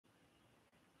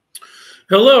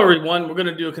Hello, everyone. We're going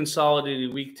to do a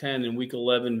consolidated week 10 and week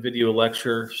 11 video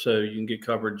lecture so you can get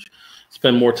coverage,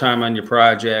 spend more time on your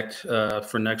project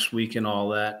for next week and all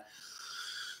that.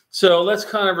 So let's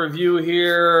kind of review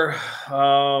here.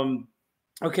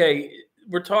 Okay,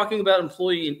 we're talking about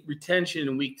employee retention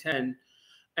in week 10.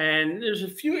 And there's a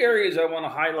few areas I want to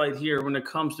highlight here when it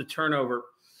comes to turnover.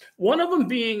 One of them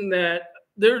being that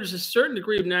there's a certain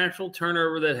degree of natural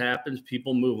turnover that happens.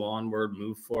 People move onward,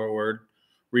 move forward,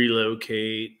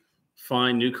 relocate,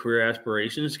 find new career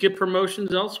aspirations, get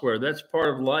promotions elsewhere. That's part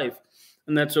of life,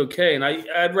 and that's okay. And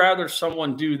I'd rather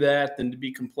someone do that than to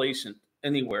be complacent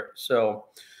anywhere. So,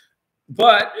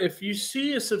 but if you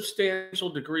see a substantial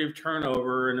degree of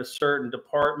turnover in a certain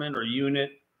department or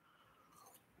unit,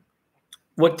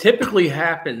 what typically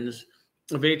happens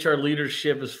if HR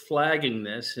leadership is flagging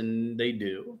this, and they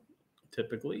do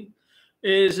typically,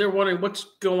 is they're wondering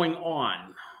what's going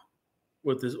on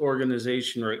with this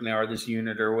organization right now, or this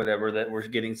unit or whatever, that we're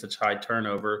getting such high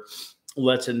turnover.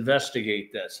 Let's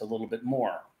investigate this a little bit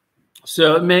more.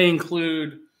 So it may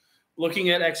include looking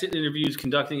at exit interviews,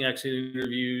 conducting exit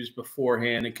interviews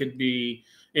beforehand. It could be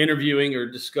interviewing or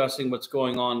discussing what's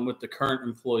going on with the current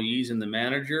employees and the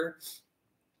manager.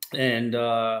 And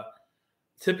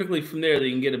typically from there, they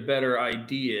can get a better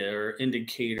idea or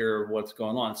indicator of what's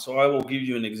going on. So I will give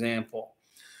you an example.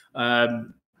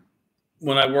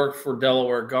 When I worked for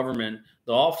Delaware government,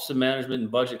 the Office of Management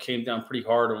and Budget came down pretty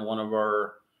hard on one of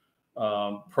our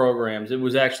programs. It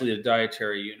was actually a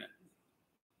dietary unit.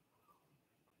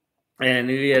 And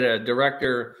he had a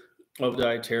director of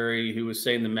dietary who was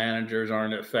saying the managers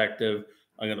aren't effective.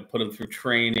 I'm going to put them through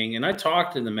training. And I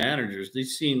talked to the managers. They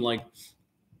seemed like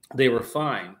they were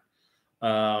fine.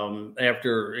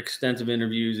 After extensive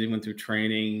interviews, they went through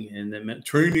training, and that meant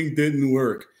training didn't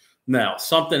work. Now,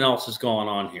 something else is going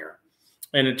on here.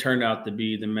 And it turned out to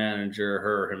be the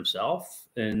manager himself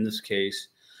in this case.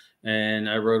 And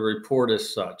I wrote a report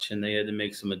as such, and they had to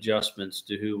make some adjustments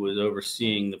to who was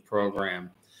overseeing the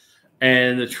program.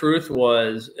 And the truth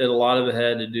was, a lot of it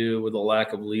had to do with a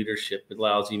lack of leadership, with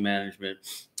lousy management,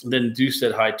 then induced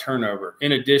that high turnover,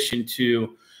 in addition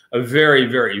to a very,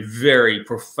 very, very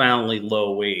profoundly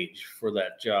low wage for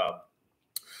that job.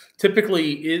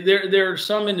 Typically, there are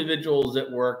some individuals that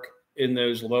work in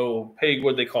those low pay,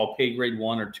 what they call pay grade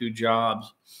 1 or 2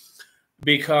 jobs,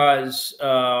 because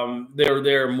they're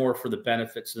there more for the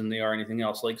benefits than they are anything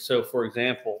else. Like, so for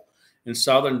example, in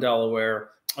Southern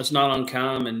Delaware, it's not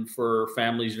uncommon for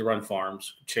families to run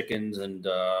farms, chickens and,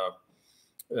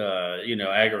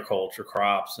 agriculture,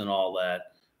 crops and all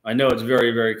that. I know it's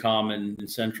very, very common in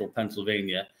central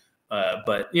Pennsylvania,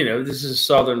 but, this is a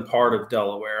southern part of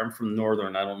Delaware. I'm from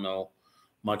northern. I don't know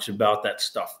much about that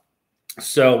stuff.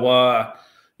 So,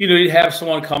 you'd have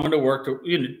someone coming to work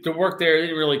to work there. They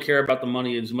didn't really care about the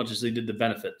money as much as they did the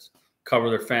benefits, cover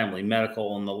their family,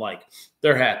 medical, and the like.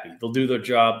 They're happy. They'll do their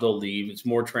job. They'll leave. It's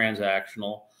more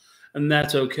transactional, and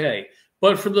that's okay.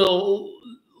 But for the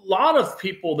lot of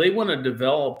people, they want to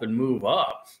develop and move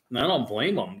up, and I don't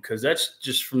blame them, because that's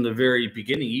just from the very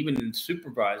beginning, even in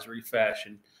supervisory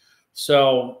fashion.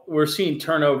 So we're seeing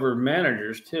turnover of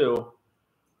managers too.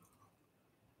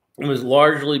 It was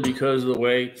largely because of the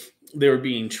way they were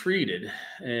being treated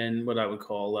and what I would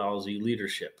call lousy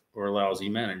leadership or lousy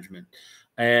management.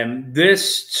 And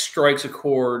this strikes a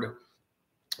chord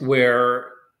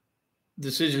where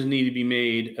decisions need to be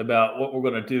made about what we're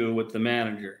going to do with the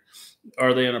manager.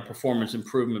 Are they on a performance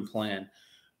improvement plan?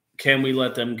 Can we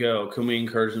let them go? Can we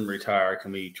encourage them to retire?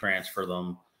 Can we transfer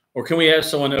them? Or can we have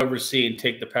someone oversee and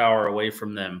take the power away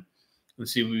from them and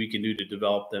see what we can do to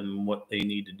develop them and what they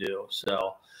need to do?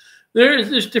 So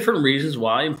there's different reasons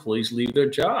why employees leave their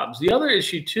jobs. The other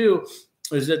issue, too,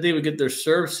 is that they would get their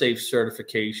ServSafe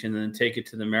certification and then take it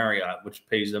to the Marriott, which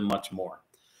pays them much more.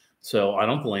 So I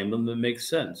don't blame them. That makes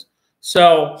sense.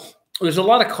 So there's a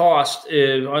lot of cost,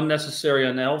 unnecessary,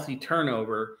 unhealthy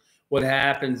turnover. What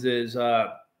happens is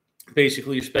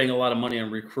basically you're spending a lot of money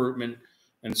on recruitment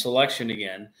and selection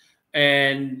again.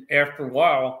 And after a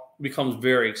while, it becomes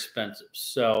very expensive.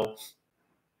 So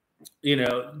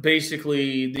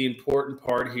basically the important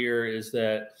part here is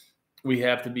that we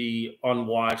have to be on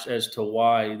watch as to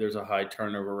why there's a high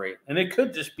turnover rate. And it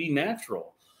could just be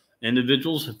natural.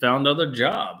 Individuals have found other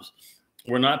jobs.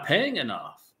 We're not paying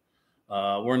enough.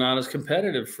 We're not as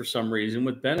competitive for some reason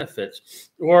with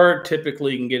benefits, or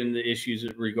typically you can get into issues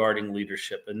regarding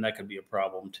leadership, and that could be a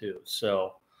problem too.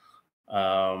 So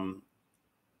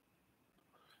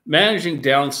managing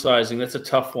downsizing, that's a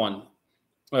tough one.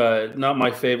 Not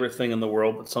my favorite thing in the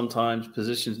world, but sometimes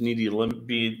positions need to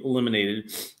be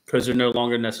eliminated because they're no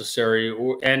longer necessary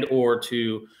or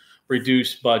to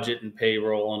reduce budget and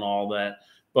payroll and all that.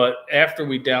 But after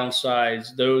we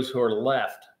downsize, those who are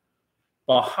left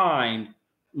behind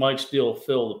might still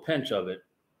fill the pinch of it.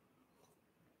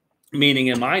 Meaning,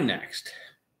 am I next?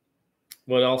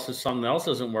 What else is something else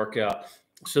doesn't work out?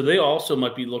 So they also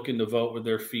might be looking to vote with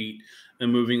their feet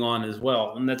and moving on as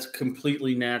well. And that's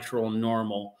completely natural and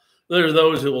normal. There are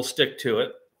those who will stick to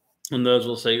it, and those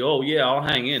will say, oh, yeah, I'll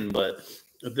hang in. But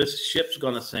if this ship's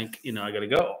going to sink, I got to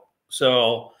go.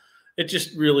 So it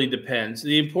just really depends.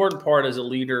 The important part as a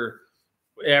leader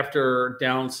after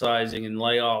downsizing and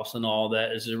layoffs and all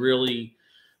that is to really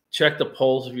check the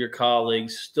pulse of your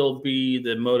colleagues, still be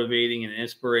the motivating and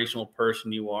inspirational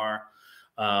person you are.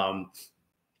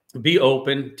 Be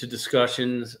open to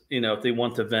discussions. If they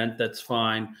want to vent, that's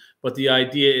fine. But the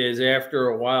idea is after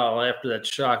a while, after that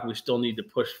shock, we still need to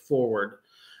push forward.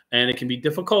 And it can be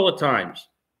difficult at times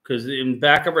because in the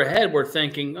back of our head, we're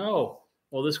thinking, oh,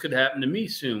 well, this could happen to me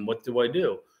soon. What do I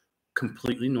do?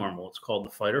 Completely normal. It's called the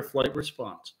fight or flight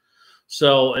response.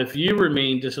 So if you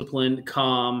remain disciplined,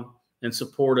 calm, and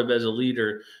supportive as a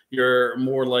leader, you're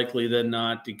more likely than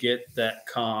not to get that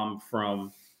calm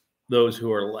from those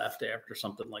who are left after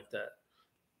something like that.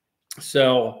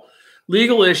 So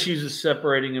legal issues is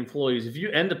separating employees. If you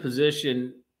end a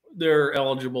position, they're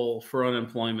eligible for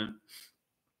unemployment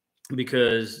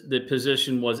because the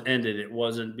position was ended. It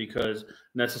wasn't because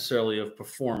necessarily of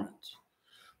performance.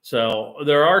 So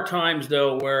there are times,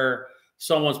 though, where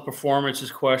someone's performance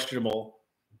is questionable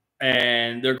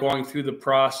and they're going through the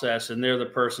process and they're the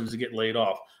persons to get laid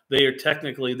off. They are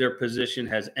technically, their position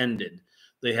has ended.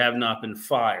 They have not been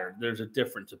fired. There's a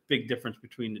difference, a big difference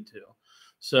between the two.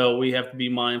 So we have to be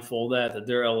mindful of that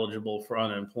they're eligible for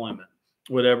unemployment,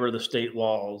 whatever the state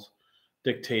laws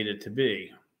dictate it to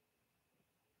be.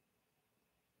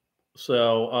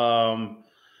 So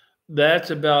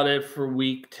that's about it for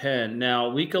week 10. Now,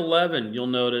 week 11, you'll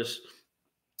notice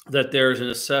that there's an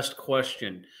assessed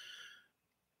question.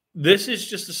 This is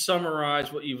just to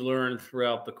summarize what you've learned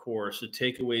throughout the course, the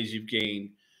takeaways you've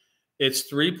gained. It's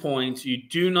 3 points. You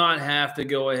do not have to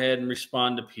go ahead and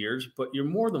respond to peers, but you're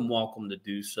more than welcome to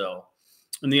do so.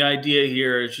 And the idea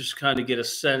here is just kind of get a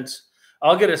sense.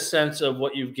 I'll get a sense of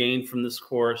what you've gained from this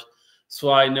course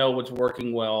so I know what's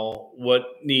working well, what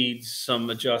needs some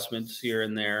adjustments here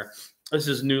and there. This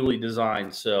is newly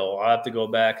designed, so I'll have to go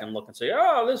back and look and say,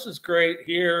 oh, this is great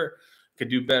here. Could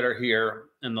do better here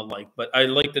and the like. But I'd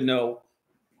like to know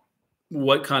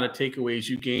what kind of takeaways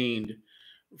you gained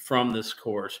from this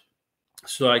course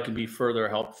so I can be further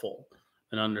helpful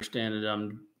and understand that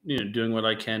I'm doing what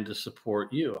I can to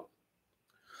support you.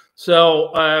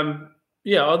 So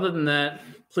yeah, other than that,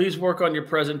 please work on your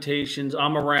presentations.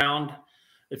 I'm around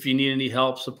if you need any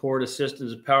help, support,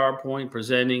 assistance, PowerPoint,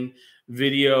 presenting,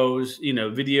 videos,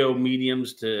 video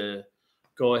mediums to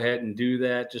go ahead and do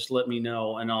that. Just let me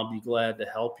know and I'll be glad to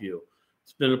help you.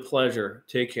 It's been a pleasure.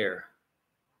 Take care.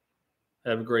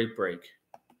 Have a great break.